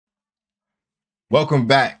Welcome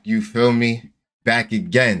back. You feel me? Back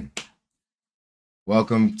again.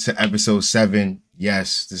 Welcome to episode 7.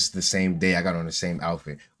 Yes, this is the same day I got on the same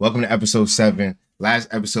outfit. Welcome to episode 7. Last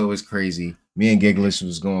episode was crazy. Me and Giggles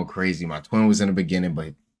was going crazy. My twin was in the beginning,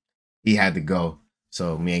 but he had to go.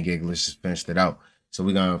 So me and Giggles just finished it out. So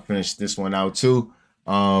we're going to finish this one out too.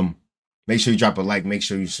 Make sure you drop a like. Make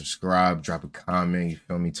sure you subscribe. Drop a comment. You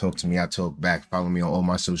feel me? Talk to me. I talk back. Follow me on all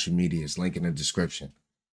my social medias. Link in the description.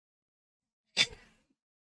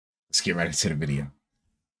 Let's get right into the video.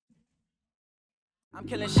 I'm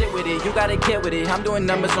killing shit with it, you gotta get with it. I'm doing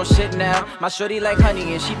numbers on shit now. My shorty like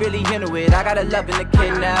honey and she really into it. I got a love in the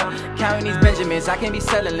kid now. Counting these Benjamins, I can be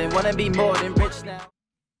settling. Wanna be more than rich now.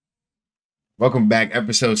 Welcome back,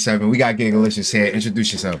 episode 7. We got Giggalicious here.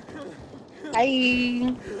 Introduce yourself.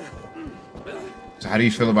 Hi. So how do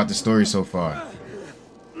you feel about the story so far?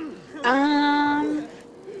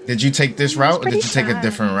 Did you take this route or did you take a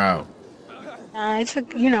different route? I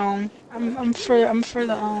took, you know, I'm for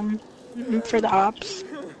the ops.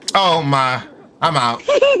 Oh my, I'm out.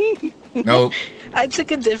 Nope. I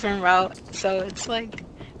took a different route, so it's like,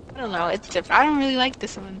 I don't know, it's different. I don't really like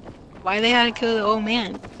this one. Why they had to kill the old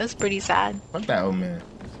man? That's pretty sad. Fuck that old man.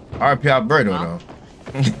 R.I.P. Alberto though.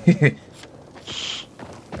 That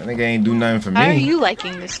nigga ain't do nothing for me. How are you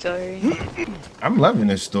liking this story? I'm loving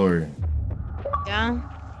this story. Yeah?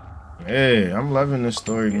 Yeah, I'm loving this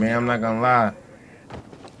story, man. I'm not gonna lie.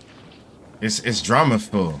 It's drama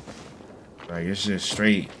full. Like it's just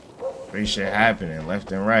straight shit happening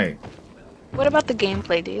left and right. What about the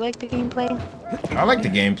gameplay? Do you like the gameplay? I like the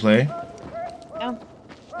gameplay. Yeah.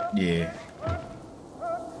 Yeah.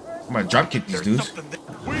 I'm gonna drop kick these dudes.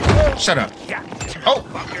 Shut up. Oh.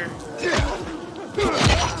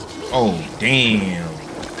 Oh damn.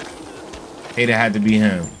 Hey, that had to be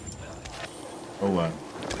him. Oh well.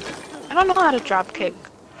 I don't know how to drop kick.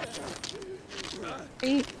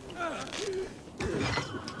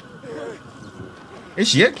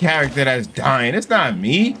 It's your character that's dying. It's not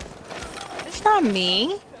me. It's not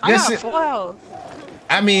me. I got full health.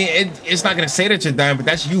 I mean, it's not gonna say that you're dying, but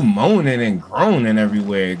that's you moaning and groaning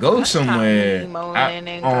everywhere. Go that's somewhere.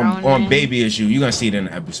 On baby issue. You're gonna see it in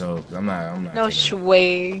the episode. I'm not. No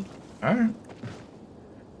way. All right.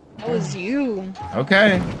 That was you.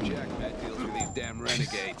 Okay.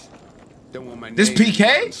 This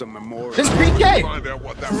PK? This PK?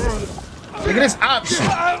 Look at this ops.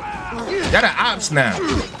 Y'all the ops now.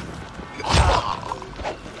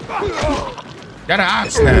 Y'all the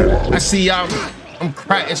ops now. I see y'all.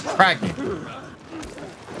 It's cracking.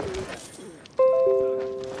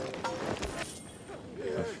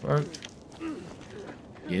 The fuck?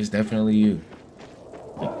 Yeah, it's definitely you.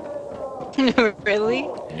 Really?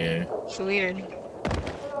 Yeah. It's weird.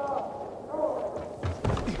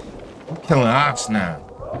 I'm killing ops now.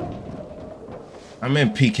 I'm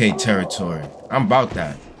in PK territory. I'm about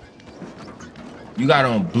that. You got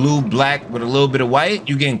on blue, black with a little bit of white,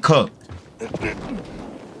 you getting cooked.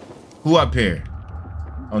 Who up here?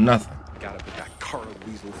 Oh, nothing.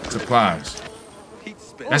 Supplies.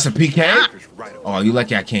 That's a PK? Oh, you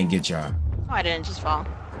lucky I can't get y'all. Oh, I didn't just fall.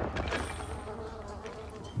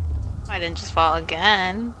 I didn't just fall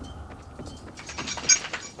again.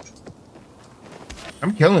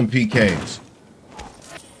 I'm killing PKs.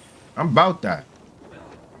 I'm about that.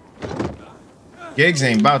 Gigs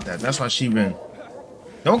ain't about that. That's why she been...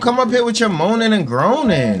 Don't come up here with your moaning and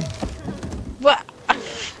groaning. What?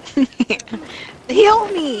 Heal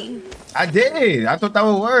me. I did. I thought that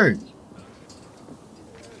would work.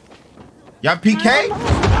 Y'all PK?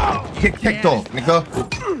 Get kicked off, nigga.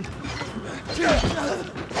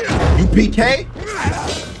 You PK?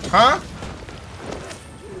 Huh?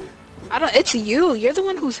 I don't. It's you. You're the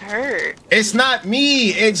one who's hurt. It's not me.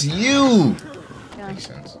 It's you. Yeah. Makes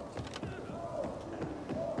sense.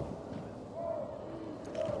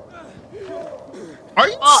 Are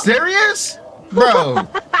you serious? Bro.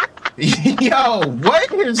 Yo, what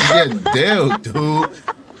is your deal, dude?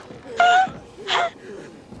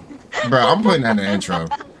 Bro, I'm putting that in the intro.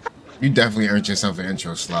 You definitely earned yourself an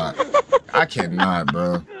intro slot. I cannot,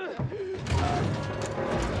 bro.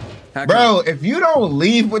 Bro, if you don't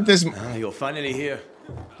leave with this... You're finally here.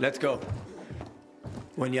 Let's go.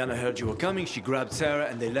 When Yana heard you were coming, she grabbed Sarah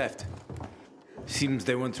and they left. Seems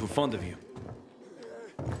they weren't too fond of you.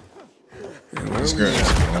 This girl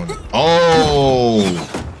is going...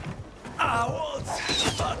 Oh! Oh,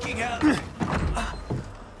 fucking hell.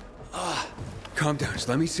 Calm down. Just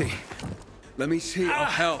let me see. Let me see. I'll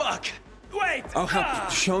help. Fuck. Wait. I'll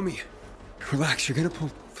help. Show me. Relax. You're gonna pull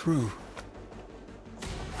through.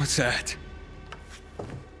 What's that?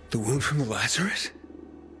 The wound from the Lazarus?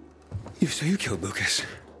 So you killed Lucas.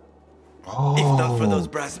 If not for those Oh.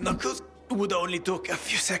 brass knuckles, it would only took a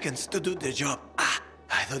few seconds to do the job.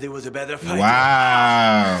 I thought it was a better fight.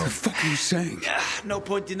 Wow. What the fuck are you saying? No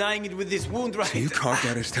point denying it with this wound, right? So you carved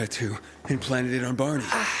out his tattoo and planted it on Barney.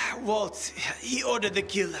 Waltz, he ordered the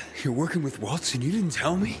kill. You're working with Waltz and you didn't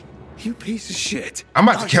tell me? You piece of shit. I'm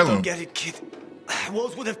about to You kill don't him. get it, kid.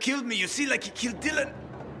 Waltz would have killed me, you see, like he killed Dylan.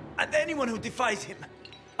 And anyone who defies him.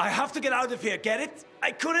 I have to get out of here, get it?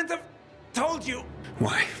 I couldn't have told you.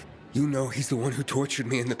 Why? You know he's the one who tortured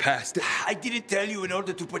me in the past. I didn't tell you in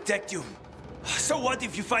order to protect you. So what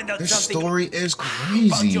if you find out This something story is about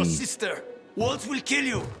your crazy. sister? Waltz will kill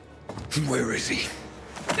you. Where is he?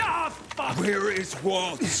 Ah, fuck! Where is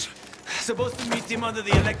Waltz? Supposed to meet him under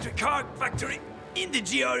the electric car factory in the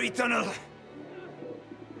GRE tunnel.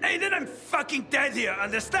 Hey, then I'm fucking dead here,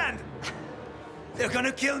 understand? They're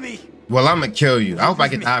gonna kill me. Well, I'm gonna kill you. I hope I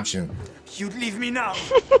get the option. You'd leave me now.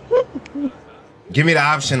 Give me the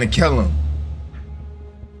option to kill him.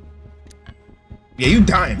 Yeah, you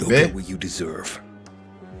dying, You'll get bitch. what you deserve.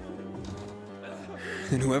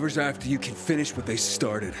 And whoever's after you can finish what they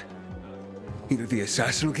started. Either the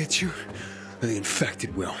assassin will get you, or the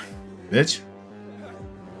infected will. Bitch,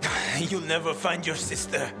 You'll never find your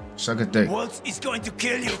sister. suck a dick. Waltz is going to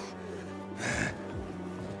kill you.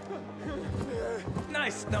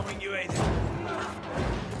 Nice knowing you, Aiden.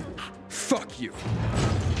 Fuck you.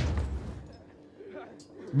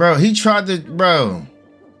 Bro, he tried to, bro.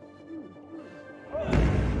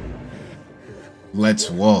 Let's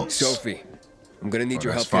waltz. Sophie, I'm gonna need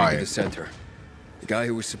your that's help getting fire. to the center. The guy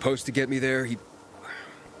who was supposed to get me there,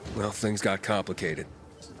 well, things got complicated.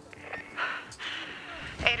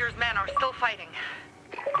 Ader's men are still fighting.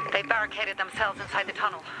 They barricaded themselves inside the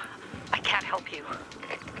tunnel. I can't help you.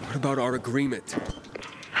 What about our agreement?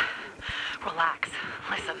 Relax.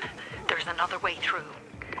 Listen, there's another way through.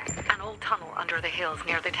 An old tunnel under the hills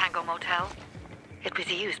near the Tango Motel. It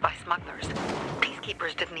was used by smugglers.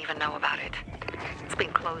 Peacekeepers didn't even know about it. It's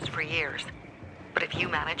been closed for years. But if you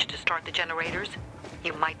manage to start the generators,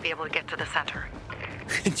 you might be able to get to the center.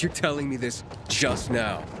 And you're telling me this just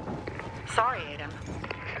now? Sorry, Aiden.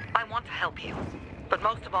 I want to help you. But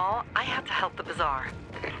most of all, I have to help the Bazaar.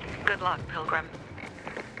 Good luck, Pilgrim.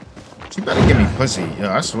 You better give me pussy.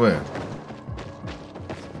 Yeah, I swear.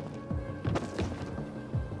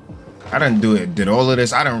 I done did all of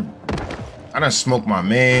this. I done smoke my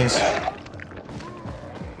mans.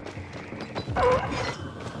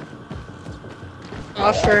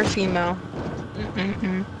 Offer a female.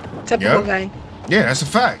 Typical Yep. guy. Yeah, that's a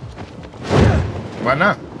fact. Why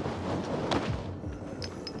not?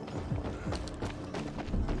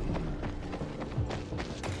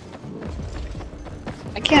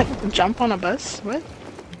 I can't jump on a bus. What?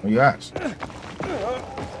 What you ask?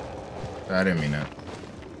 I didn't mean that.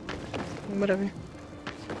 Whatever.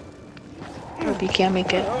 Hope you can't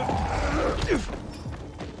make it.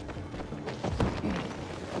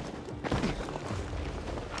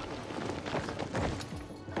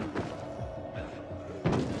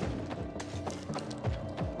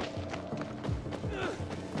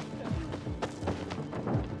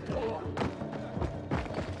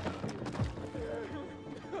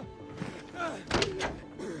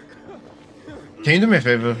 Can you do me a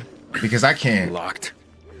favor? Because I can't. Locked.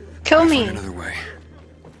 Kill me. Another way.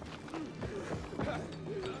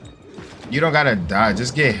 You don't gotta die.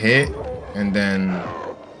 Just get hit and then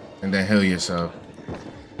heal yourself.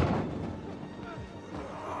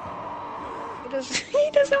 He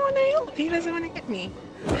doesn't want to help. He doesn't want to hit me.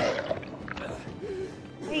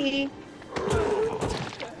 Hey.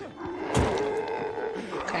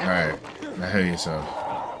 Okay. Alright. Now heal yourself.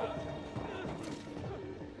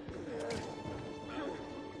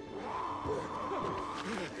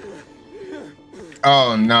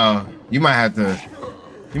 Oh no. You might have to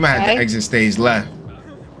Okay. exit stage left.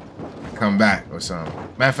 Come back or something.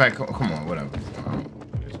 Matter of fact, come on, whatever.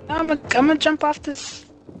 I'm gonna jump off this.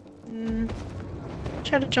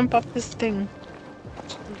 Try to jump off this thing.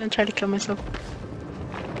 I'm gonna try to kill myself.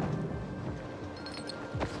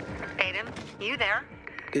 Aiden, you there?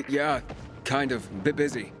 Yeah, kind of. Bit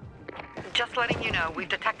busy. Just letting you know, we've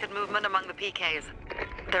detected movement among the PKs.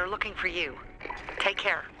 They're looking for you. Take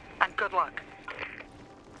care, and good luck.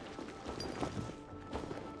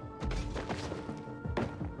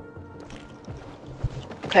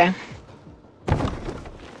 Okay.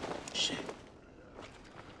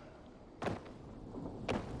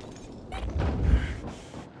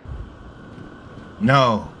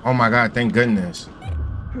 No. Oh my god, thank goodness.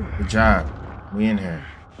 Good job. We in here.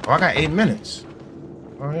 Oh, I got 8 minutes.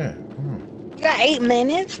 Oh yeah. Come on. You got 8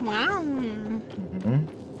 minutes? Wow.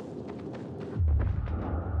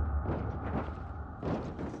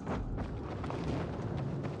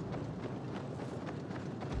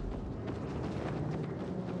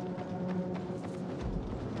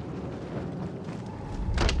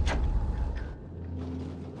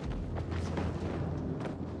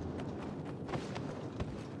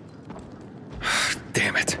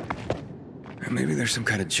 Damn it. Maybe there's some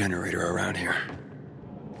kind of generator around here.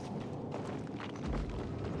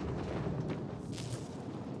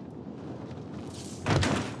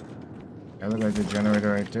 That looks like the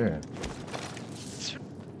generator right there.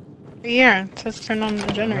 Yeah, it says turn on the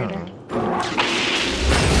generator.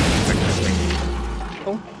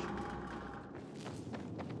 Oh.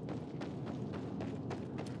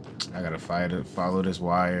 I gotta follow this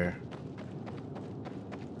wire.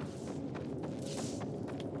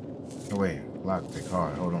 Oh wait, lock the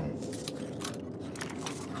car. Hold on.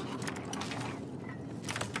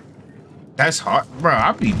 That's hard, bro.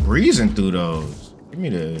 I be breezing through those. Give me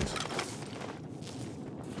this.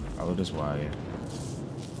 Follow this wire.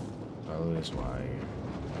 Follow this wire.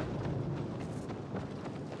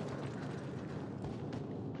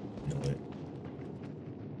 Know it.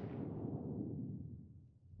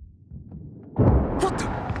 What the?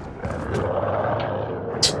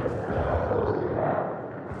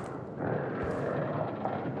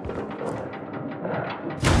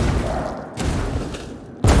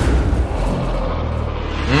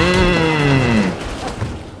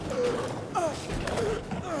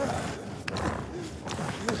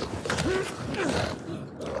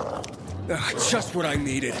 Just what I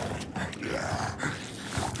needed.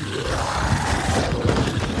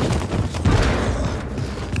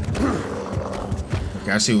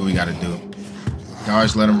 Okay, I see what we gotta do.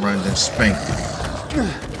 Guards let him run, then spank him.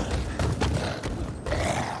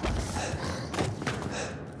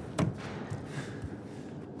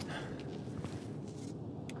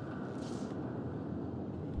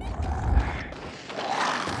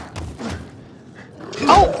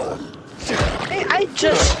 I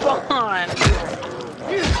just spawned.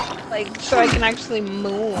 Like, so I can actually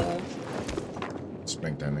move.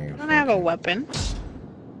 Spank that nigga. I don't have a weapon.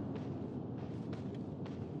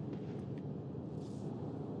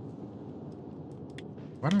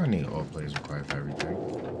 Why do I need all players required for everything?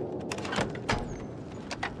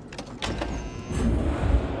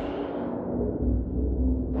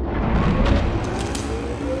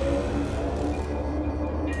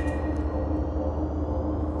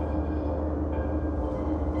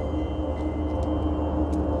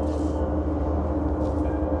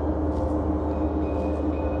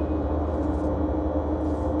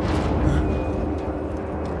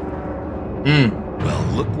 Well,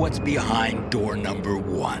 look what's behind door number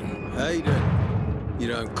 1. Aiden, you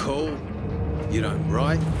don't call, you don't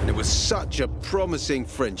write, and it was such a promising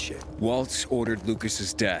friendship. Waltz ordered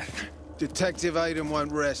Lucas's death. Detective Aiden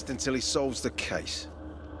won't rest until he solves the case.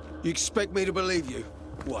 You expect me to believe you?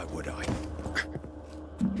 Why would I?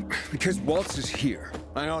 Because Waltz is here.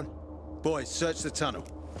 Hang on. Boys, search the tunnel.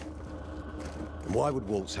 And why would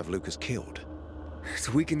Waltz have Lucas killed?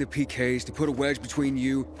 To weaken the PKs, to put a wedge between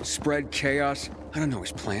you, spread chaos. I don't know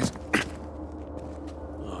his plans.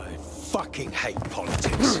 I fucking hate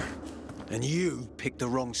politics. And you picked the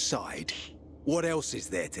wrong side. What else is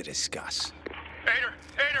there to discuss?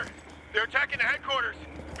 Aider! They're attacking the headquarters!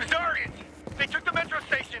 Bizarrians! They took the metro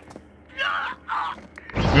station!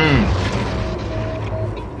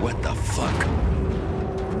 What the fuck?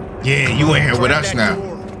 Yeah, you ain't here with us now.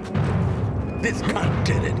 This cunt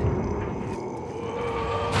did it.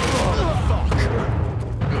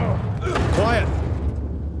 Quiet!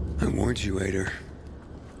 I warned you, Aider.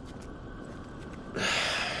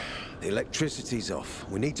 The electricity's off.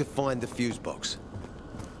 We need to find the fuse box.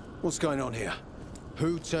 What's going on here?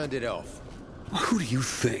 Who turned it off? Who do you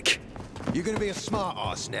think? You're gonna be a smart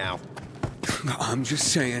ass now. I'm just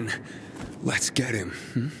saying, let's get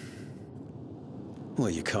him. Well,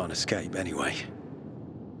 you can't escape anyway.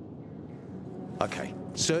 Okay,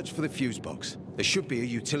 search for the fuse box. There should be a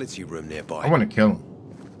utility room nearby. I want to kill him.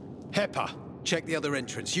 Hepper, check the other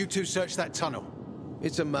entrance. You two search that tunnel.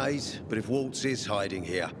 It's a maze, but if Waltz is hiding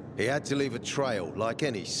here, he had to leave a trail like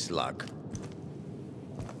any slug.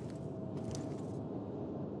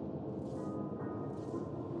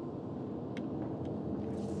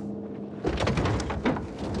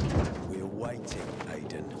 We're waiting,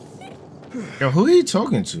 Aiden. Yo, who are you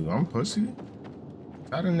talking to? I'm pussy.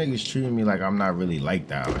 How the niggas treating me like I'm not really like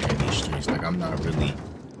that out here in these streets? Like I'm not really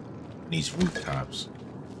in these rooftops.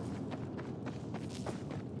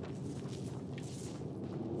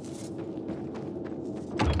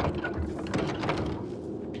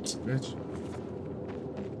 Bitch.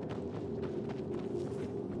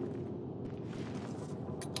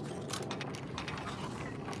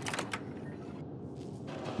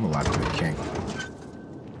 I'm a lot to the king.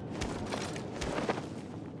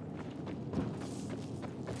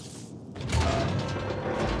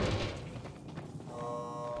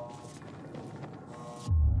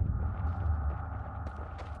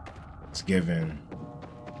 It's given.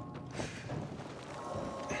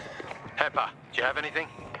 You have anything?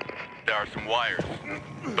 There are some wires,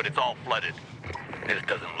 but it's all flooded. This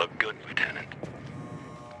doesn't look good, Lieutenant.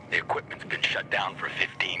 The equipment's been shut down for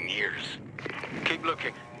 15 years. Keep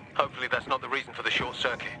looking. Hopefully that's not the reason for the short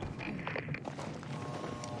circuit.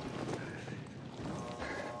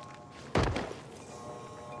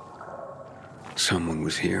 Someone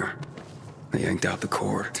was here. They yanked out the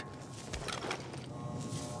cord.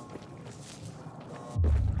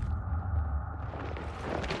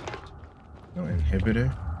 No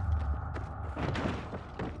inhibitor.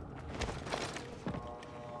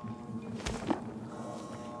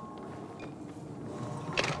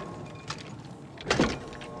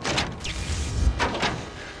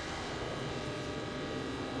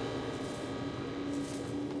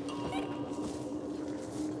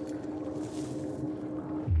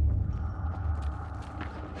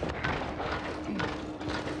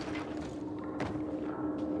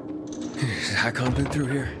 Has Hakon been through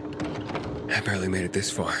here? I barely made it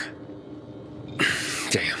this far.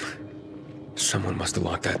 Damn. Someone must have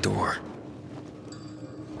locked that door.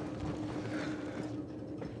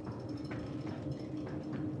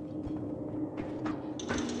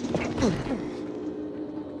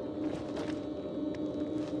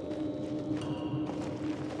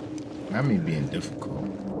 Not me being difficult.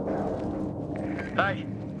 Hey,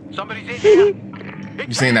 somebody's in here.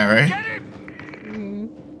 You seen that, right? Get him!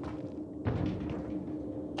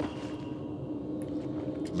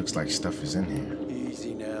 Looks like stuff is in here.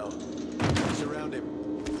 Easy now. Surround him.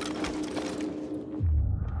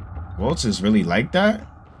 Waltz is really like that?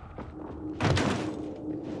 Let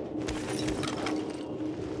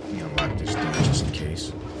me unlock this door just in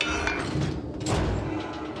case.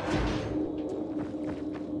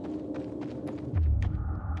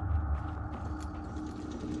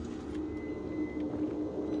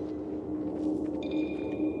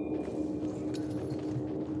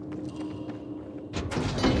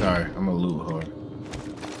 Sorry, I'm a loot whore.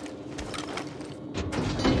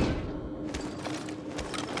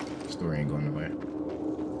 Story ain't going nowhere.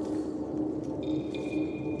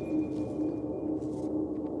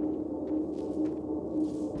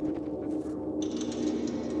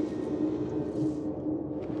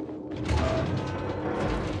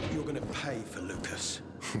 You're gonna pay for Lucas.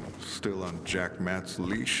 Still on Jack Matt's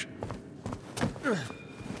leash?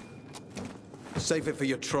 Save it for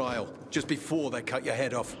your trial, just before they cut your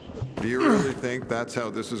head off. Do you really think that's how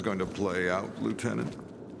this is going to play out, Lieutenant?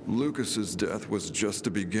 Lucas's death was just the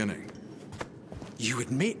beginning. You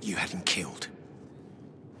admit you hadn't killed.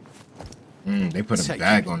 They put a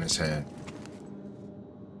bag on his head.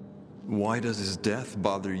 Why does his death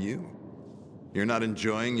bother you? You're not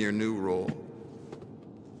enjoying your new role?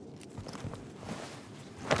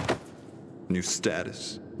 New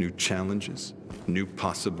status, new challenges, new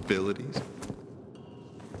possibilities?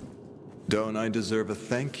 Don't I deserve a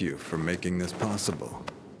thank you for making this possible?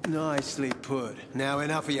 Nicely put. Now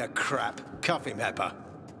enough of your crap. Cuff him, Hepper.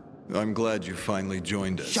 I'm glad you finally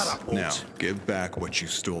joined us. Shut up, Walt. Now, give back what you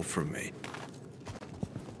stole from me.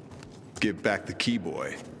 Give back the key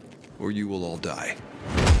boy, or you will all die.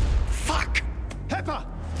 Fuck! Hepper!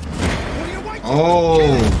 What are you waiting for? Oh!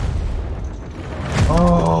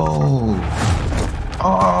 Oh!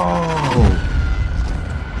 Oh!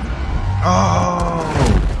 Oh!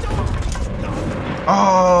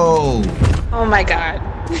 Oh! Oh my god.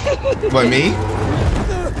 What, me?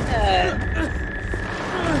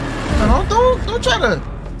 No, don't try to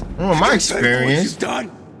ruin my experience.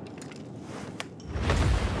 Done.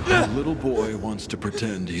 The little boy wants to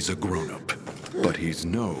pretend he's a grown-up, but he's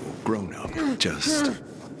no grown-up, just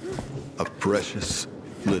a precious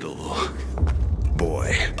little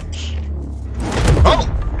boy. Oh!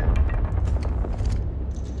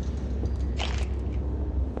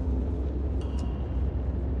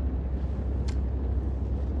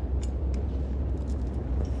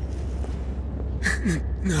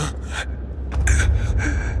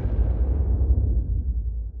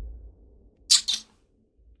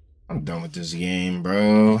 I'm done with this game,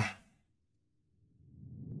 bro.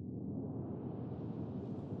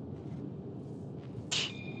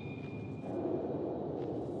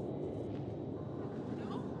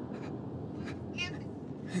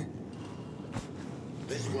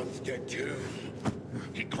 This one's dead too.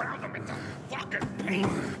 He ground him into fucking paint.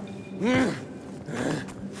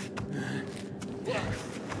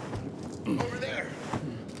 Over there.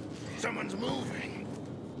 Someone's moving.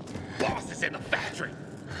 Boss is in the factory.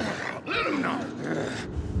 Let him know.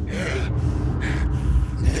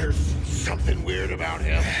 There's something weird about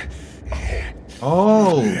him.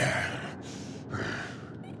 Oh.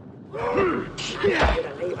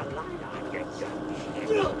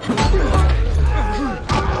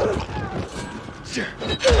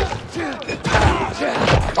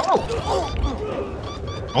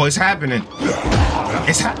 Oh, it's happening.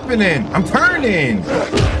 It's happening. I'm turning.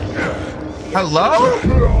 Hello?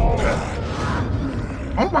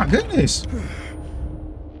 Oh my goodness.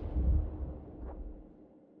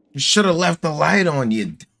 You should have left the light on,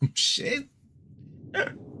 you dumb shit.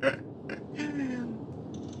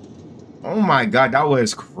 Oh my god, that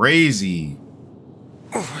was crazy.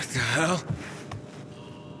 What the hell?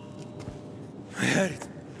 My head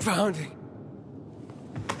is pounding.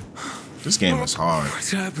 This game is hard.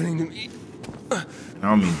 What's happening to me? I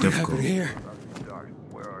don't mean What difficult. happened here?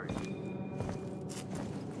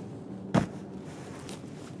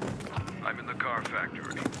 I'm in the car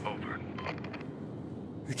factory. Over.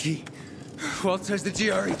 The key. Walt says the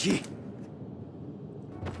GRE key.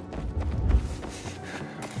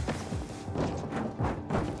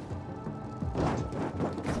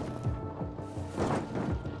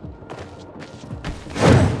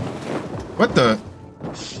 What the?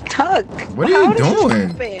 Tuck. What are you how does this doing?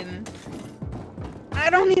 happen? I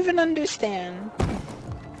don't even understand.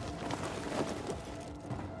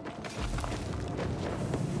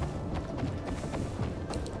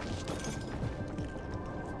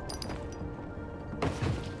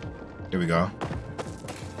 There we go.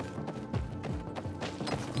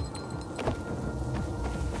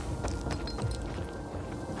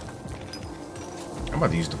 I'm about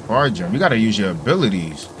to use the far jump. You gotta use your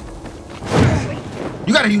abilities.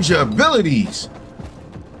 You gotta use your abilities.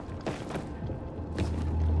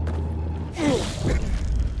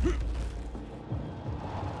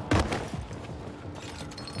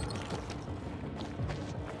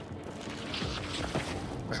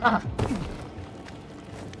 Ah.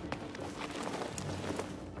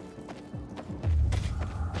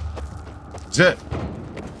 Zip.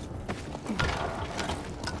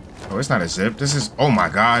 Oh, it's not a zip. This is, oh my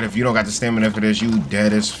god, if you don't got the stamina for this, you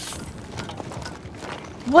dead as.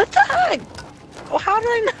 What the heck? Oh, how did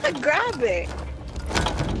I not grab it?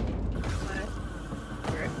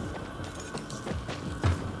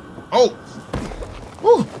 Oh!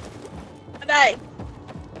 Woo! And I...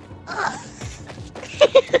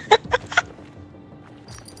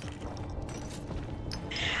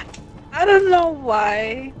 I don't know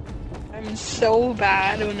why I'm so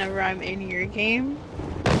bad whenever I'm in your game,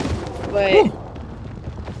 but Woo.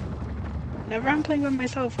 whenever I'm playing by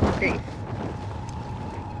myself, I'm great.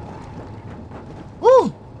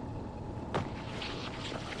 Woo!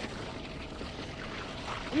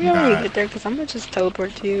 I'm gonna leave it there because I'm gonna just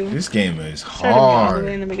teleport to you. This game is Started me all the way hard.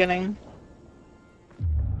 in the beginning.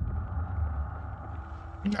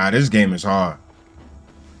 Nah, this game is hard.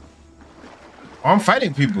 Oh, I'm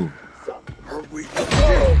fighting people.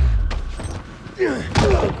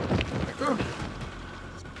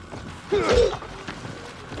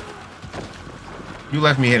 You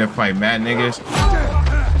left me here to fight mad niggas.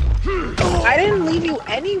 I didn't leave you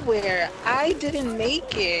anywhere. I didn't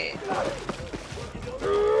make it.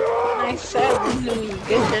 And I said when you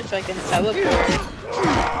get there so I can teleport.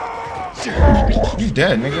 You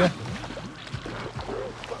dead, nigga.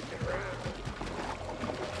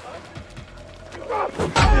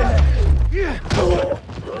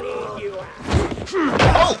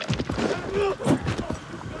 Oh!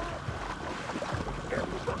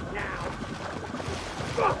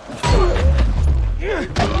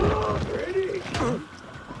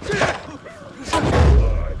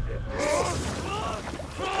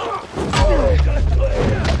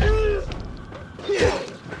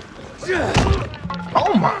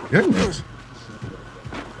 Oh my goodness.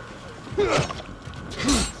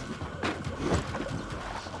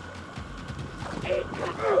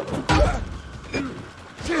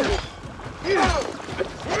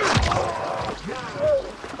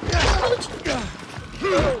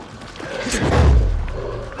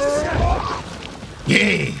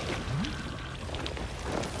 Yeah.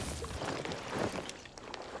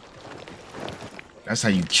 That's how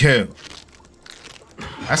you kill.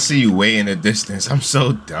 I see you way in the distance. I'm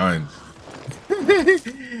so done.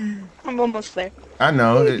 I'm almost there. I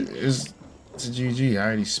know. It's a GG. I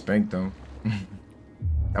already spanked them.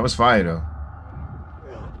 That was fire though.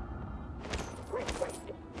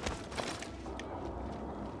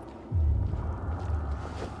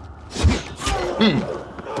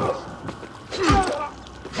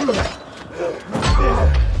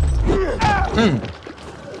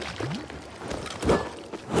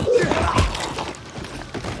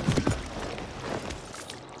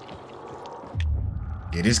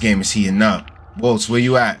 Yeah, this game is heating up. Waltz, where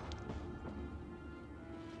you at?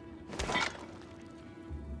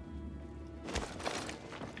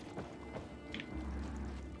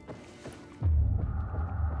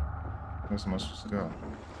 Where's am I supposed to go?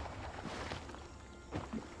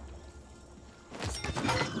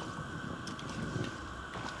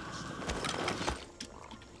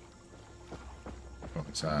 Oh,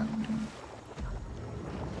 inside.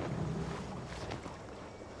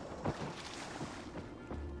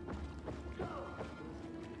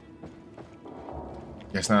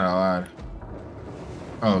 That's not allowed.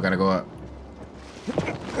 Oh, gotta go up.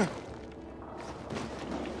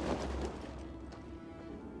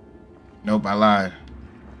 Nope, I lied.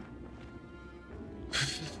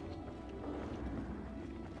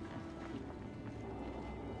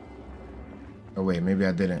 Oh wait, maybe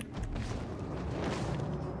I didn't.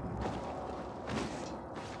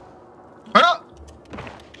 Hold up!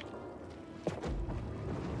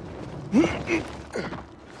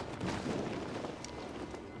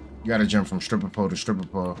 You gotta jump from stripper pole to stripper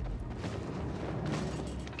pole.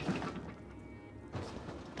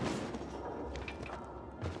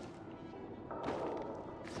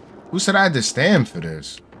 Who said I had to stand for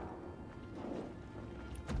this?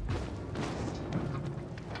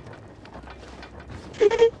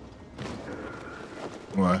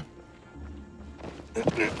 What?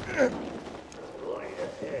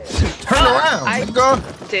 Turn around. Let's go.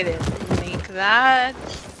 Didn't make that.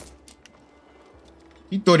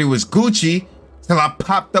 He thought he was Gucci till I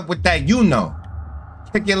popped up with that you know.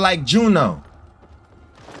 Kick it like Juno.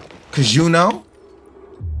 Cause you know.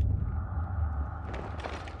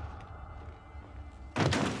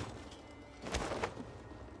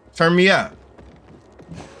 Turn me up.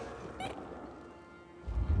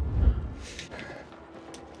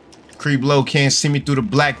 Creep low, can't see me through the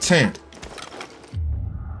black tent.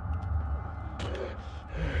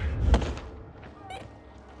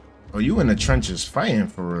 Oh, you in the trenches fighting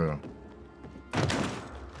for real.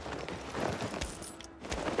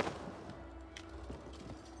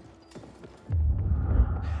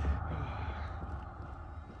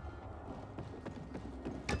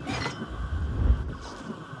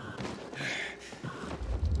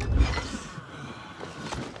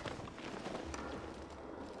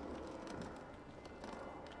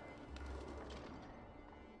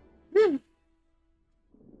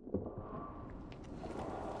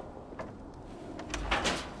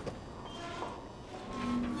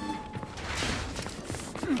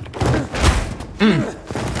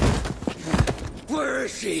 Where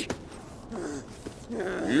is she?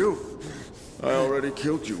 You? I already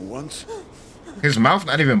killed you once. His mouth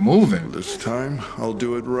not even moving. This time, I'll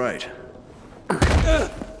do it right.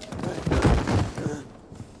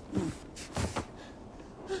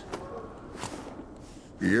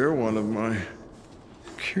 You're one of my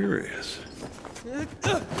curious.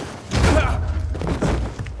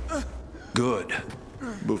 Good.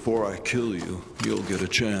 Before I kill you, you'll get a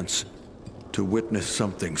chance to witness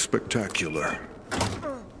something spectacular.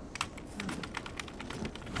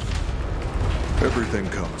 Everything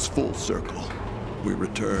comes full circle. We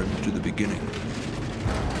return to the beginning.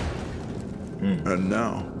 And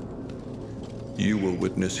now, you will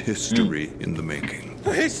witness history in the making.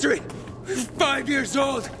 History? 5 years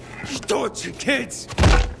old? You tortured kids.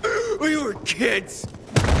 We were kids.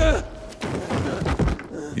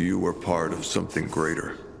 You were part of something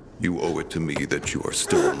greater. You owe it to me that you are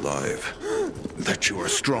still alive. That you are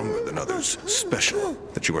stronger than others, special.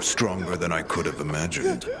 That you are stronger than I could have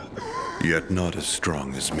imagined. Yet not as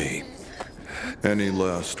strong as me. Any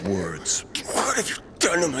last words? What have you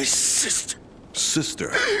done to my sister?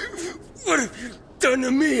 Sister? What have you done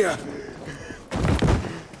to Mia?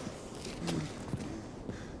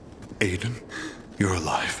 Aiden, you're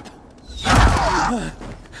alive.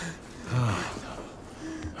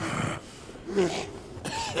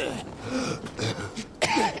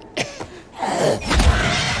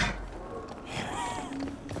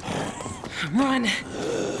 Run!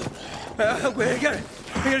 Wait, I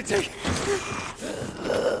gotta take.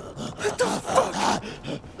 What the fuck?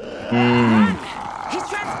 Run! He's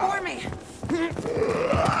transforming!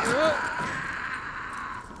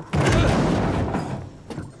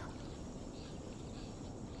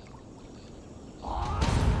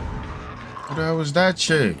 What the hell was that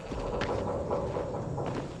chick?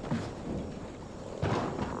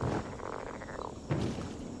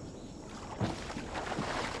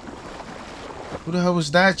 Who the hell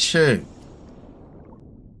was that chick?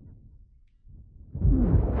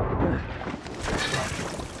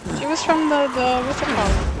 She was from the what's it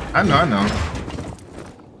called? I know.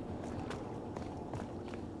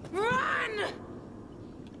 Run!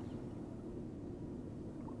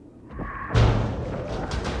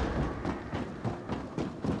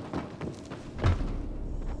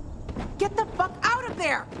 Get the fuck out of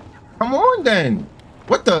there! Come on then.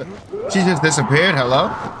 What the? She just disappeared. Hello?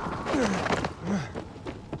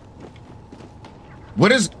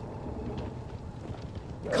 What is...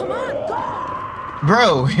 Come on, go!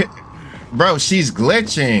 Bro, bro, she's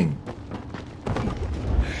glitching.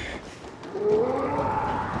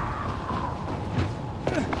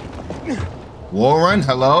 Wall run,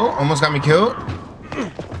 hello? Almost got me killed.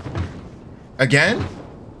 Again?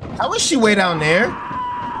 How is she way down there?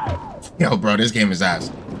 Yo, bro, this game is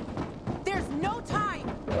ass. There's no time.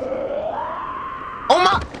 Oh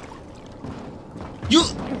my! You...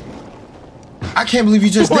 I can't believe you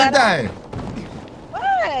just did that.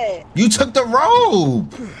 What? You took the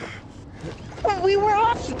rope. We were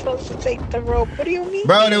all supposed to take the rope. What do you mean?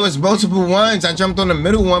 Bro, there was multiple ones. I jumped on the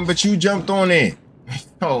middle one, but you jumped on it.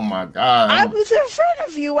 Oh my god. I was in front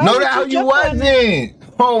of you. Why No, would the hell you jump on me?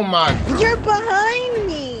 wasn't. Oh my. You're behind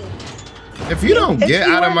me. If you don't get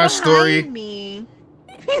out of my story. Me.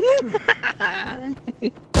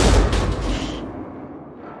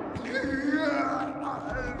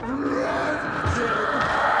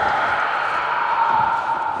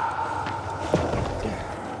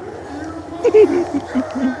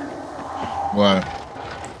 What?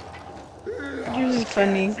 You're just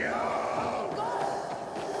funny.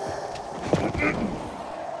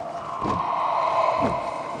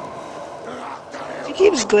 She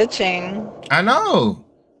keeps glitching. I know.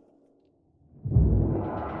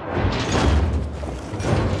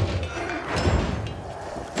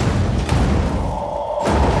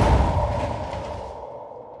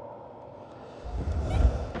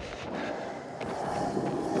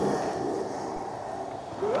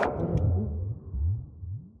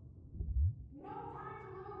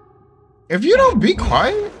 If you don't be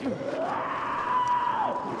quiet.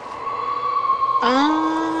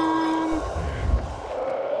 I'm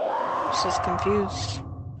just confused.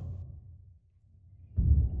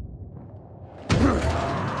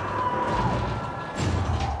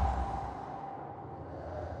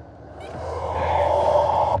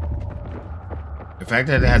 The fact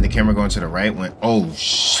that they had the camera going to the right went, oh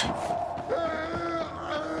shit.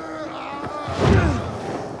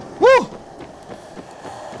 Woo!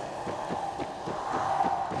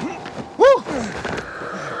 Woo!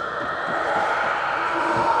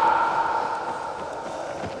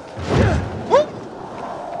 Woo!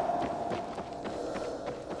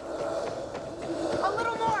 A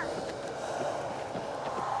little more.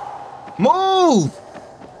 Move!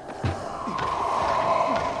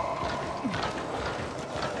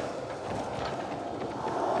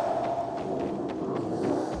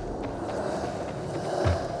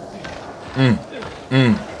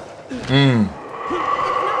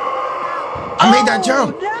 I made that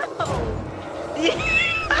jump. No.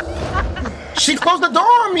 She closed the door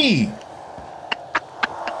on me.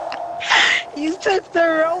 You took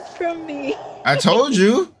the rope from me. I told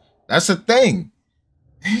you. That's the thing.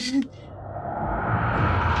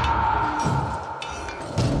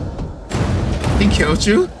 He killed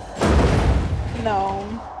you? No.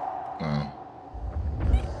 Oh.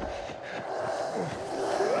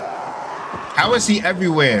 How is he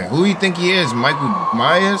everywhere? Who do you think he is? Michael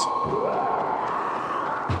Myers?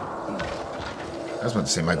 I was about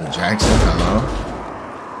to say Michael Jackson. Hello?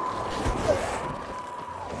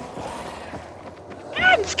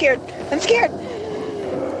 I'm scared. I'm scared.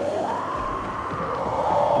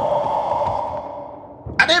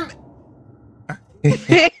 I didn't.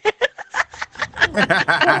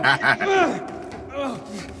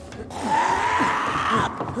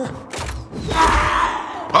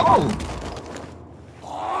 Oh.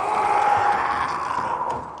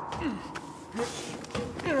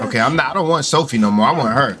 Okay, I don't want Sophie no more. I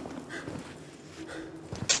want her.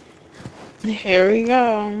 Here we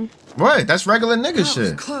go. What? That's regular nigga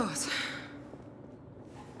shit. Close.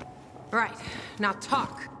 Right. Now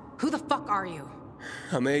talk. Who the fuck are you?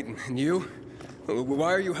 I'm Aiden, and you?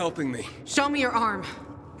 Why are you helping me? Show me your arm.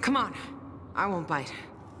 Come on. I won't bite.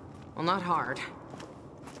 Well, not hard.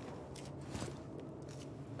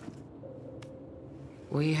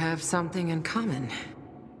 We have something in common.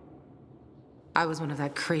 I was one of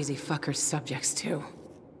that crazy fucker's subjects, too.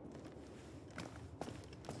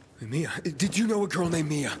 Mia, did you know a girl named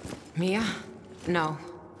Mia? Mia? No.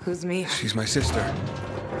 Who's Mia? She's my sister.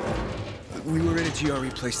 We were in a GRE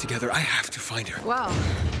place together. I have to find her. Well,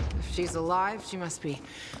 if she's alive, she must be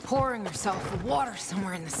pouring herself with water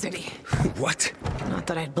somewhere in the city. What? Not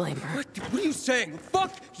that I'd blame her. What are you saying?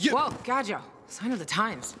 Fuck you! Whoa, Gajo. Sign of the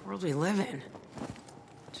times. The world we live in.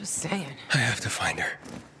 Just saying. I have to find her.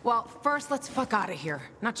 Well, first, let's fuck out of here.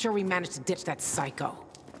 Not sure we managed to ditch that psycho.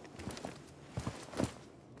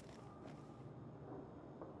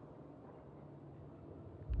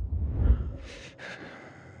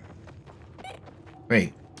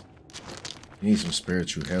 Wait. You need some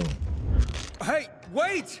spiritual healing. Hey,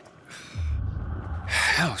 wait!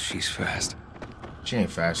 Hell, she's fast. She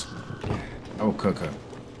ain't fast. I will cook her.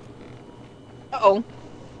 Uh-oh.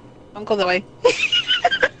 Don't go that way.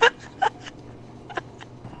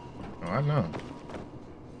 Oh, I know.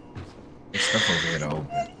 There's stuff over here to open.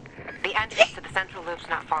 The entrance to the central loop's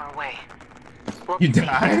not far away. You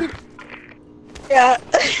died? Yeah.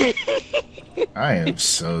 I am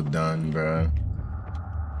so done, bro.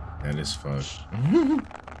 That is fucked.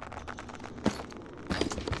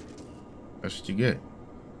 That's what you get.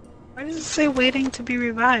 Why does it say waiting to be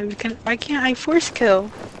revived? Why can't I force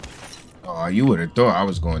kill? Oh, you would have thought I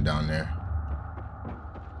was going down there.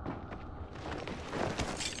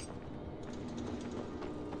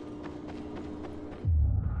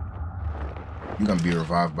 You're gonna be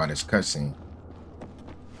revived by this cutscene.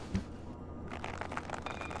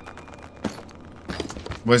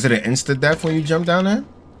 Was it an insta death when you jumped down there?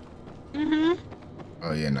 Mm-hmm.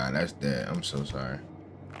 Oh yeah, nah, that's dead. I'm so sorry.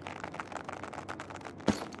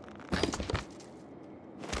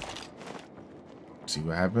 See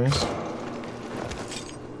what happens?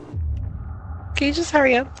 Can you just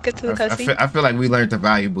hurry up? Get to the cutscene. I feel like we learned a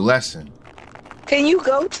valuable lesson. Can you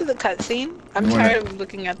go to the cutscene? I'm tired of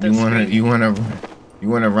looking at this. You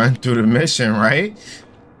wanna run through the mission, right?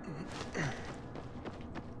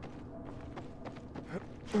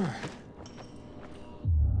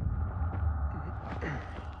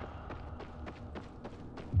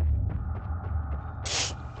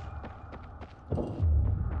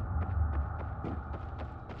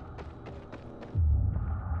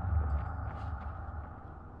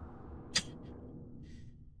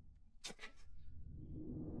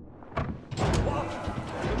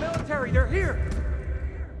 They're here!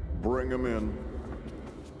 Bring him in.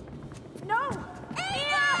 No!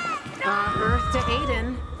 Earth to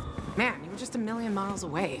Aiden. Man, you were just a million miles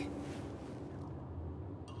away.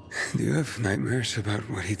 Do you have nightmares about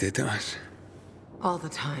what he did to us? All the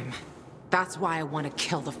time. That's why I want to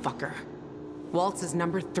kill the fucker. Waltz is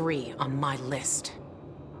number 3 on my list.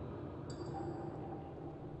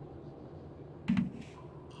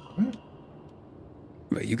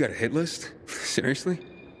 Wait, you got a hit list? Seriously?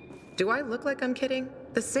 Do I look like I'm kidding?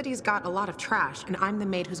 The city's got a lot of trash, and I'm the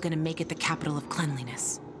maid who's gonna make it the capital of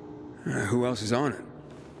cleanliness. Who else is on it?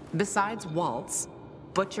 Besides Waltz,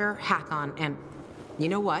 Butcher, Hakon, and... You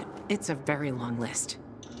know what? It's a very long list.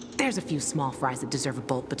 There's a few small fries that deserve a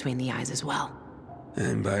bolt between the eyes as well.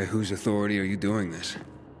 And by whose authority are you doing this?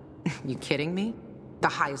 You kidding me? The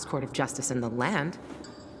highest court of justice in the land.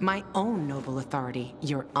 My own noble authority,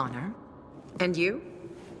 Your Honor. And you?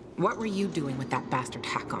 What were you doing with that bastard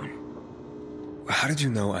Hakon? How did you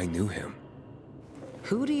know I knew him?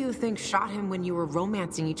 Who do you think shot him when you were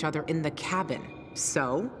romancing each other in the cabin?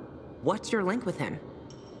 So, what's your link with him?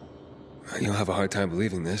 You'll have a hard time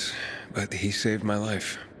believing this, but he saved my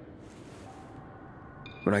life.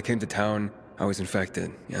 When I came to town, I was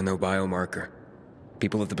infected, and no biomarker.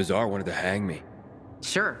 People at the bazaar wanted to hang me.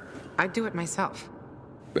 Sure, I'd do it myself.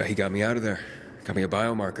 But he got me out of there, got me a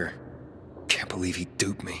biomarker. Can't believe he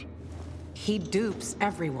duped me. He dupes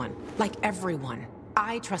everyone, like everyone.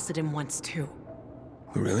 I trusted him once too.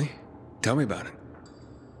 Really? Tell me about it.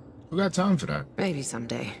 Who got time for that? Maybe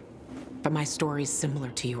someday. But my story's similar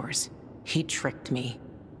to yours. He tricked me,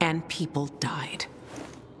 and people died.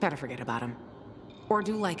 Better forget about him. Or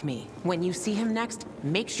do like me. When you see him next,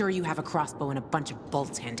 make sure you have a crossbow and a bunch of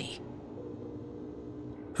bolts handy.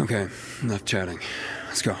 Okay, enough chatting.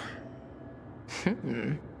 Let's go.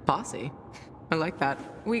 Bossy. I like that.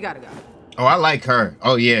 We gotta go. Oh, I like her.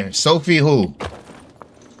 Oh, yeah. Sophie who?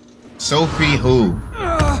 Sophie who?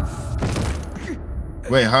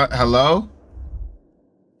 Wait, hello?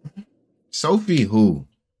 Sophie who?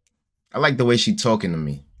 I like the way she talking to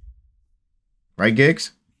me. Right,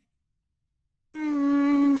 Giggs?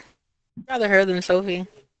 Rather her than Sophie.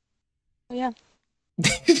 Oh, yeah.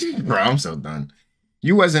 Bro, I'm so done.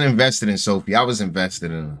 You wasn't invested in Sophie. I was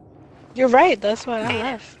invested in her. You're right. That's why I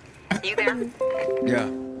left. You there? Yeah,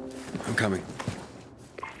 I'm coming.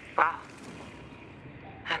 Wow.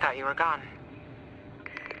 I thought you were gone.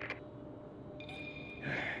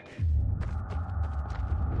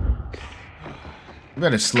 You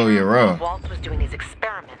better slow your roll. Waltz was doing these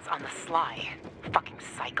experiments on the sly. Fucking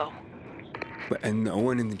psycho. And no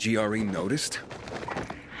one in the GRE noticed?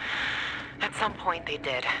 At some point they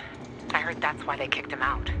did. I heard that's why they kicked him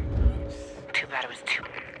out. Too bad it was too...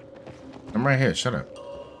 I'm right here. Shut up.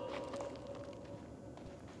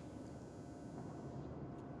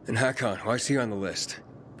 And Hakon, why is he on the list?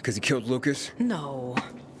 Because he killed Lucas? No.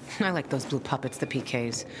 I like those blue puppets, the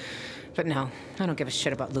PKs. But no, I don't give a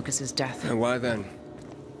shit about Lucas's death. And why then?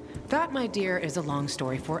 That, my dear, is a long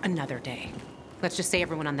story for another day. Let's just say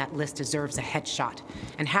everyone on that list deserves a headshot,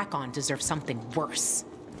 and Hakon deserves something worse.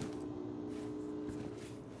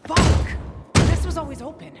 Fuck! This was always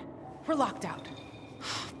open. We're locked out.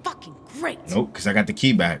 Fucking great! Nope, because I got the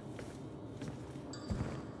key back.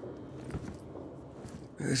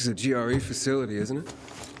 This is a GRE facility, isn't it?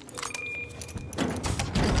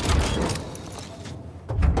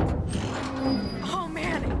 Oh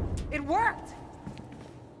man, it worked!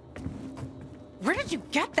 Where did you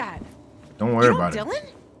get that? Don't worry about it. Dylan?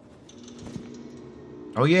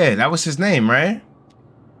 Oh yeah, that was his name, right?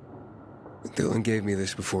 Dylan gave me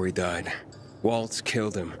this before he died. Waltz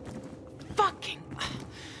killed him. Fucking...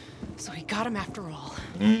 So he got him after all.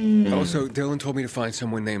 Also, Dylan told me to find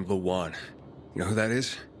someone named Luwan. You know who that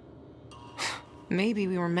is? Maybe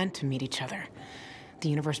we were meant to meet each other. The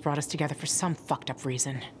universe brought us together for some fucked up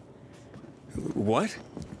reason. What?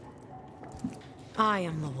 I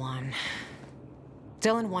am Luwan.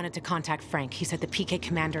 Dylan wanted to contact Frank. He said the PK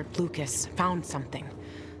commander, Lucas, found something.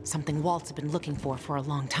 Something Waltz had been looking for a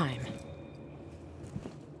long time.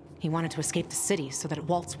 He wanted to escape the city so that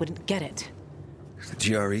Waltz wouldn't get it. The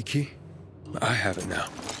GRE key? I have it now.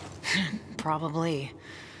 Probably.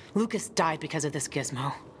 Lucas died because of this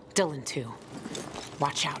gizmo. Dylan, too.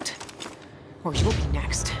 Watch out. Or you'll be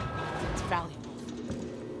next. It's valuable.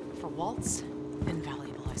 For Waltz,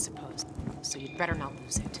 invaluable, I suppose. So you'd better not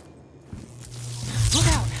lose it. Look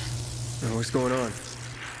out! What's going on?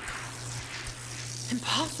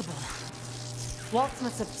 Impossible. Waltz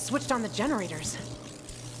must have switched on the generators.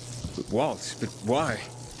 Waltz? But why?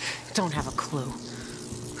 Don't have a clue.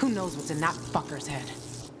 Who knows what's in that fucker's head?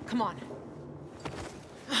 Come on.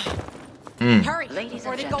 Hurry, Ladies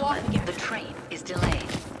before and they go off gentlemen, again. the train is delayed.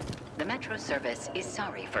 The metro service is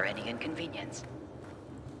sorry for any inconvenience.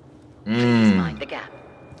 Please mind the gap.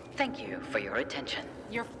 Thank you for your attention.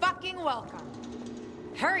 You're fucking welcome.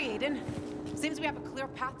 Hurry, Aiden. Seems we have a clear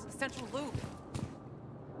path to the central loop.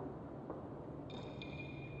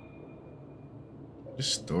 This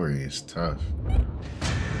story is tough.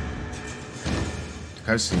 The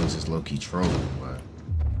cutscenes is low-key trolling, but...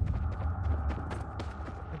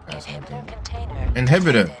 Inhibitor container.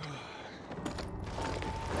 Inhibitor!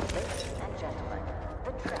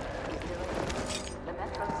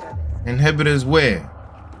 Inhibitors where?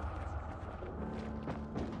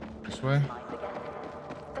 This way?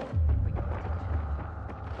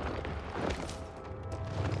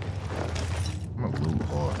 I'm a blue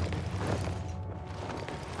whore.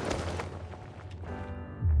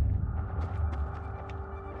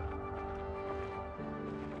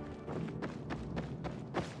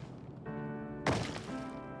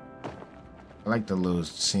 I like the little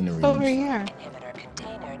scenery. Over here. Inhibitor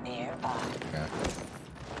container nearby. Yeah.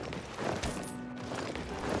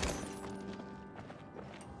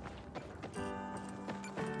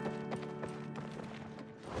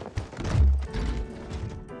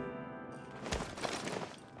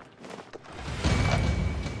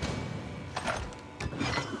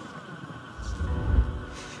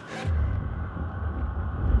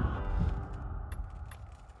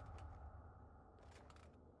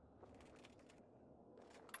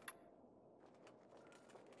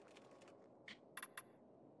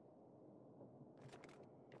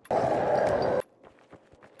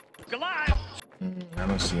 I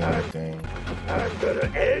don't see anything. I'm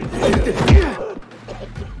gonna end this.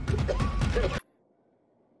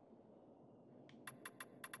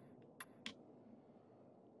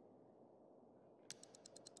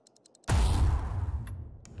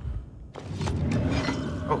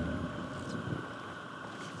 Oh.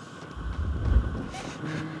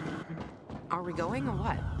 Are we going or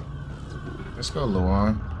what? Let's go,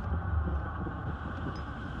 Luwan.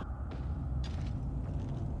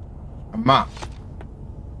 Ama.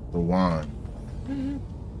 Luwan.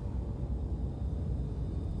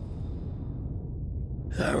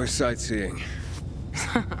 I was sightseeing.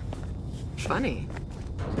 Funny.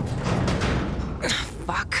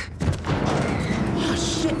 Fuck. Oh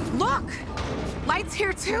shit, look! Lights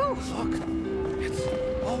here too! Look! It's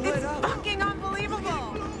all lit It's up! fucking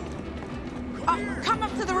unbelievable! Oh, come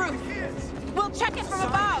up to the roof! We'll check it from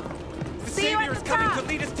above! The See you at Savior's the coming top! to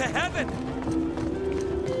lead us to heaven!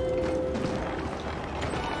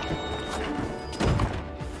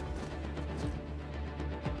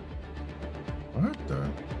 What the?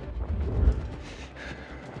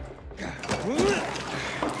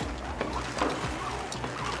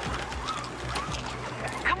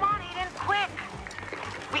 Come on, Aiden, quick!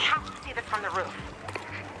 We have to see this from the roof.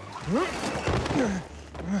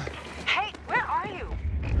 Hey, where are you?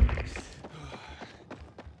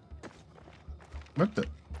 What the?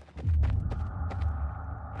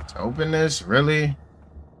 Open this? Really?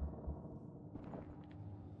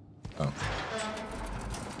 Oh.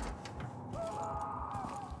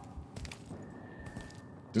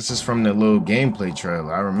 This is from the little gameplay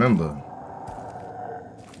trailer. I remember.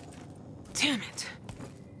 Damn it.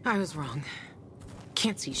 I was wrong.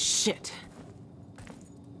 Can't see shit.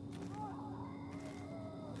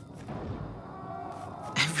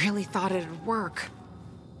 I really thought it'd work.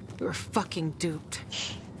 We were fucking duped.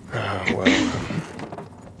 Well.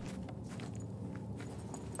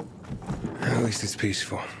 At least it's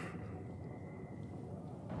peaceful.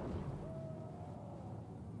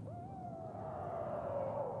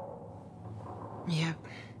 Yep.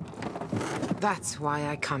 That's why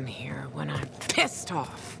I come here when I'm pissed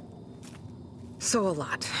off. So a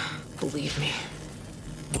lot, believe me.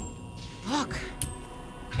 Look,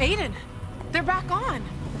 Aiden, they're back on.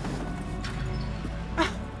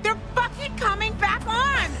 They're fucking coming back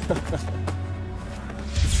on!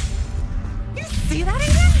 You see that,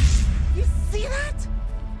 Aiden? You see that?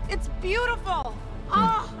 It's beautiful.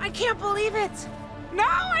 Oh, I can't believe it. No,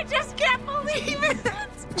 I just can't believe it.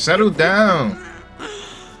 Settle down.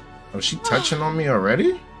 Oh, she touching on me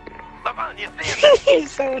already?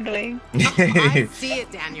 He's so annoying. I see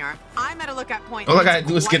it, Daniel. I'm at a lookout point. All I gotta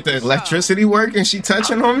do is get the electricity working. She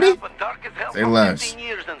touching on me? Say less.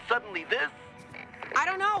 I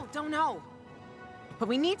don't know. But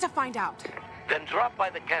we need to find out. Then drop by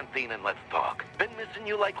the canteen and let's talk. Been missing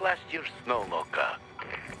you like last year's snow, Loca.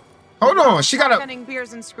 Hold on, she got a... Sending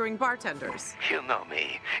beers and screwing bartenders. You know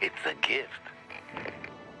me. It's a gift.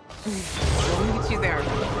 We'll meet you there,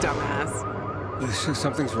 dumbass.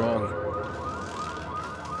 Something's wrong.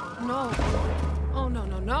 No. Oh,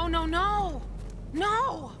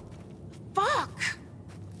 no. Fuck.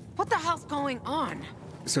 What the hell's going on?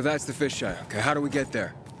 So that's the fisheye. Okay, how do we get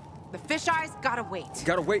there? The fisheye's gotta wait.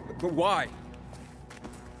 Gotta wait, but why?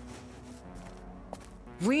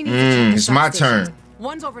 We need to check it's my turn.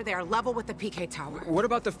 One's over there, level with the PK tower. What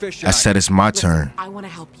about the fisheye? I said it's my turn. I want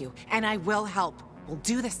to help you, and I will help. We'll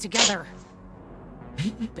do this together.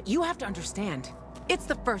 But you have to understand, it's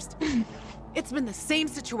the first. It's been the same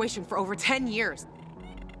situation for over 10 years.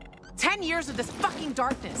 10 years of this fucking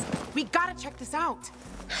darkness. We gotta check this out.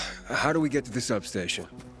 How do we get to the substation?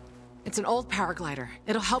 It's an old paraglider.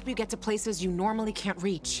 It'll help you get to places you normally can't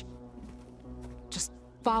reach. Just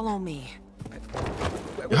follow me.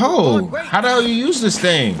 Yo, how the hell you use this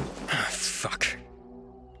thing? Fuck.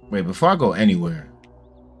 Wait, before I go anywhere,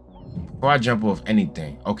 before I jump off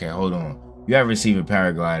anything, okay, hold on. You have received a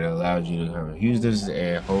paraglider that allows you to use this as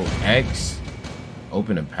air. Hold X.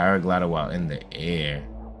 Open a paraglider while in the air.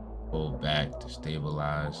 Hold back to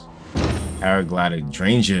stabilize. Paraglider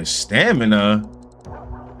drains your stamina.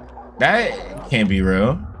 That can't be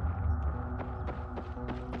real.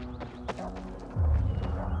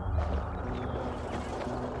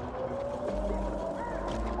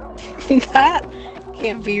 That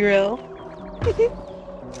can't be real.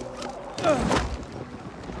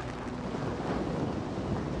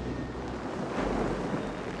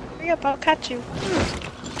 Hurry up, I'll catch you.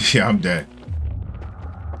 Yeah, I'm dead.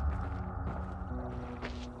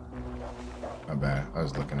 My bad. I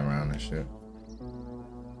was looking around and shit.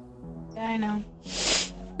 Yeah, I know.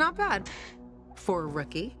 Not bad. For a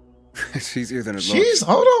rookie. It's easier than it looks. Jeez,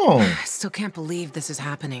 hold on. I still can't believe this is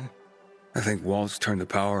happening. I think Walt's turned the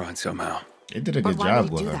power on somehow. They did a good But why job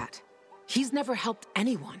would with he do her. that? He's never helped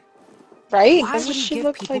anyone. Right? Why Doesn't would he she give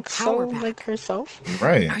look people like so power back? like herself?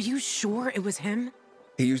 Right. Are you sure it was him?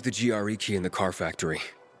 He used the GRE key in the car factory.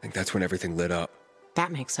 I think that's when everything lit up.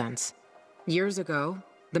 That makes sense. Years ago,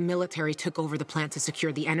 the military took over the plant to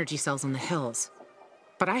secure the energy cells on the hills.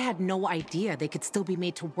 But I had no idea they could still be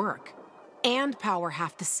made to work and power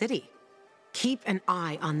half the city. Keep an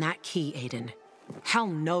eye on that key, Aiden. Hell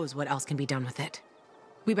knows what else can be done with it.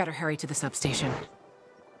 We better hurry to the substation.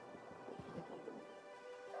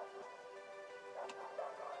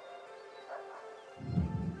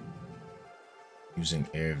 Using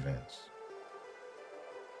air vents.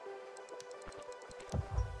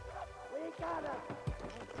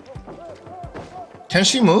 Can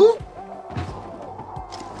she move?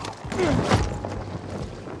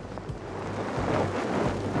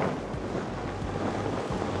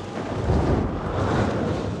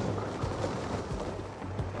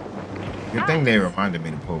 Good thing they reminded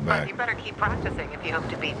me to pull back. You better keep practicing if you hope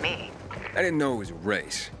to beat me. I didn't know it was a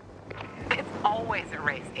race. It's always a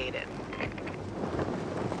race, Aiden.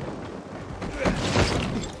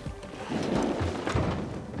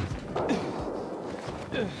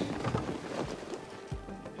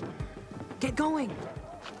 Get going.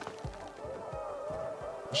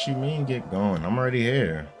 What you mean get going? I'm already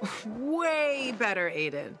here. Way better,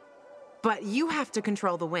 Aiden. But you have to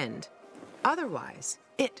control the wind. Otherwise,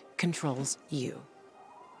 it controls you.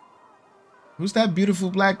 Who's that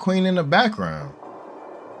beautiful black queen in the background?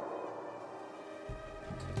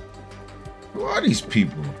 Who are these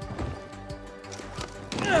people?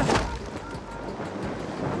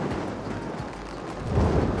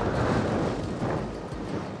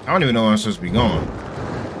 I don't even know where I'm supposed to be going.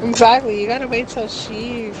 Exactly, you gotta wait till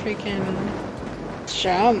she freaking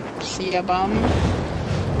jumps, you bum.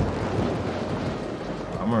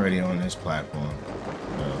 I'm already on this platform.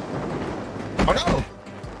 Oh no!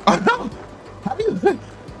 Oh no! How do you?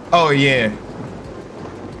 Oh yeah.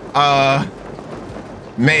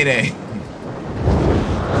 Mayday.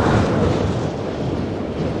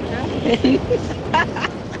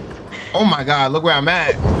 Oh my God! Look where I'm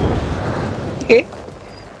at.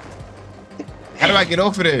 How do I get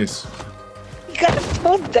off of this? You gotta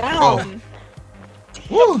pull down.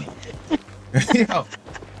 Oh. Woo. Yo,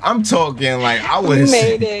 I'm talking like I was.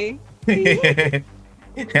 Mayday.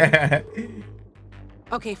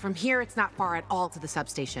 Okay, from here it's not far at all to the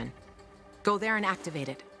substation. Go there and activate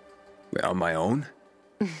it. On my own?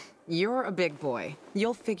 You're a big boy.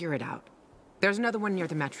 You'll figure it out. There's another one near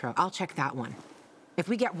the metro. I'll check that one. If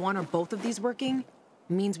we get one or both of these working,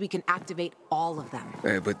 means we can activate all of them.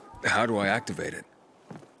 Hey, but how do I activate it?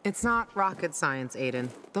 It's not rocket science, Aiden.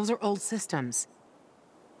 Those are old systems.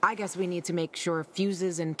 I guess we need to make sure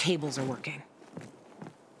fuses and cables are working.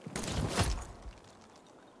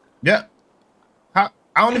 Yeah. I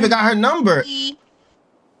don't even got her number.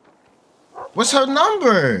 What's her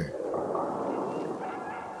number?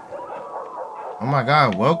 Oh my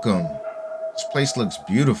God, welcome. This place looks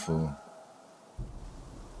beautiful.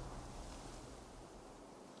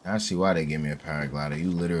 I see why they gave me a paraglider.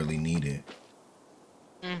 You literally need it.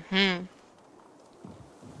 Mm-hmm.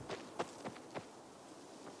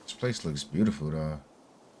 This place looks beautiful, though.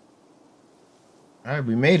 All right,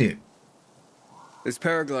 we made it. This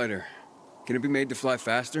paraglider, can it be made to fly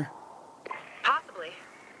faster? Possibly,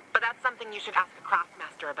 but that's something you should ask the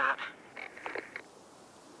craftmaster about.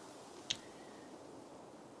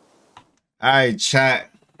 All right, chat.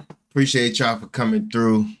 Appreciate y'all for coming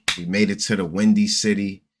through. We made it to the Windy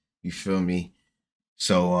City. You feel me?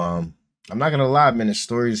 So, I'm not gonna lie, man. The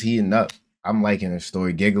story is heating up. I'm liking the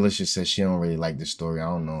story. Giggles just says she don't really like the story. I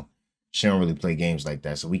don't know. She don't really play games like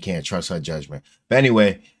that, so we can't trust her judgment. But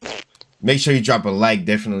anyway, make sure you drop a like.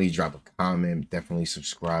 Definitely drop a comment. Definitely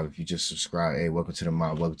subscribe. If you just subscribe, hey, welcome to the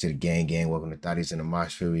mob. Welcome to the gang. Welcome to Thotties in the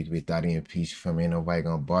Mosh Field. We can be Thotty in peace. You feel me? Ain't nobody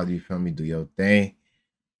gonna bother you. Feel me? Do your thing.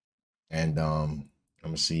 And I'm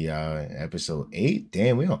gonna see y'all in episode 8.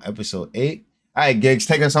 Damn, we on episode 8. All right, Gigs,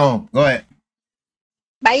 take us home. Go ahead.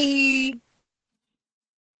 Bye.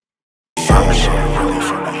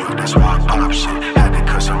 That's why I pop shit.